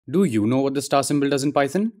Do you know what the star symbol does in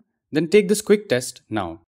Python? Then take this quick test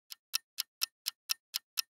now.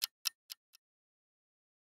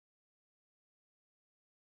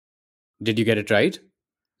 Did you get it right?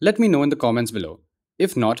 Let me know in the comments below.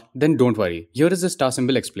 If not, then don't worry, here is the star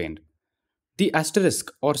symbol explained. The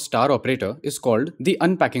asterisk or star operator is called the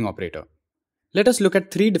unpacking operator. Let us look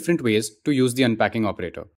at 3 different ways to use the unpacking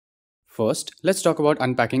operator. First, let's talk about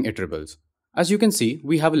unpacking iterables. As you can see,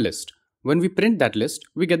 we have a list. When we print that list,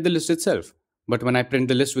 we get the list itself. But when I print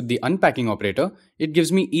the list with the unpacking operator, it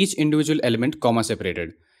gives me each individual element comma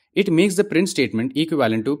separated. It makes the print statement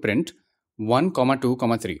equivalent to print 1,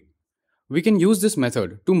 2, 3. We can use this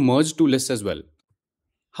method to merge two lists as well.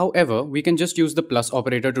 However, we can just use the plus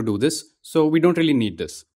operator to do this, so we don't really need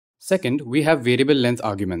this. Second, we have variable length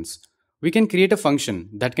arguments. We can create a function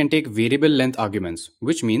that can take variable length arguments,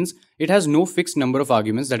 which means it has no fixed number of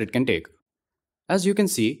arguments that it can take. As you can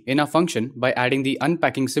see, in our function, by adding the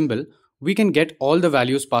unpacking symbol, we can get all the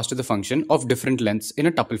values passed to the function of different lengths in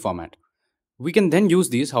a tuple format. We can then use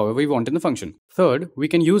these however we want in the function. Third, we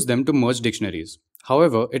can use them to merge dictionaries.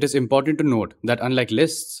 However, it is important to note that unlike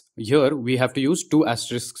lists, here we have to use 2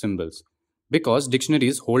 asterisk symbols, because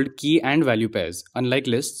dictionaries hold key and value pairs, unlike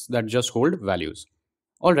lists that just hold values.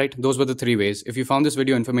 Alright, those were the 3 ways. If you found this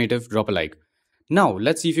video informative, drop a like. Now,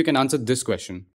 let's see if you can answer this question.